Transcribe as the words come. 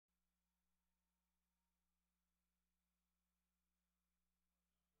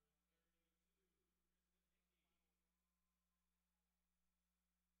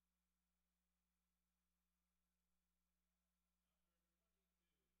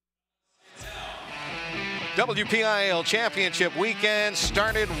WPIAL Championship weekend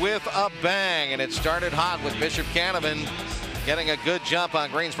started with a bang, and it started hot with Bishop Canevin getting a good jump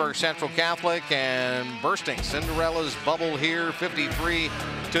on Greensburg Central Catholic and bursting Cinderella's bubble here,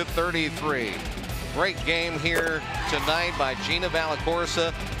 53-33. Great game here tonight by Gina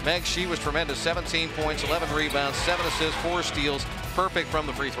Valacorsa. Meg, she was tremendous. 17 points, 11 rebounds, 7 assists, 4 steals. Perfect from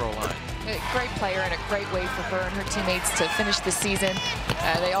the free throw line. A great player and a great way for her and her teammates to finish the season.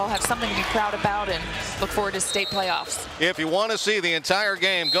 They all have something to be proud about and look forward to state playoffs. If you want to see the entire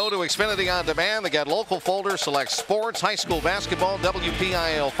game, go to Xfinity On Demand. They got local folders, select sports, high school basketball,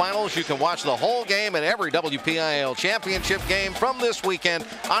 WPIAL finals. You can watch the whole game and every WPIAL championship game from this weekend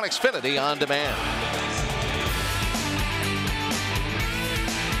on Xfinity On Demand.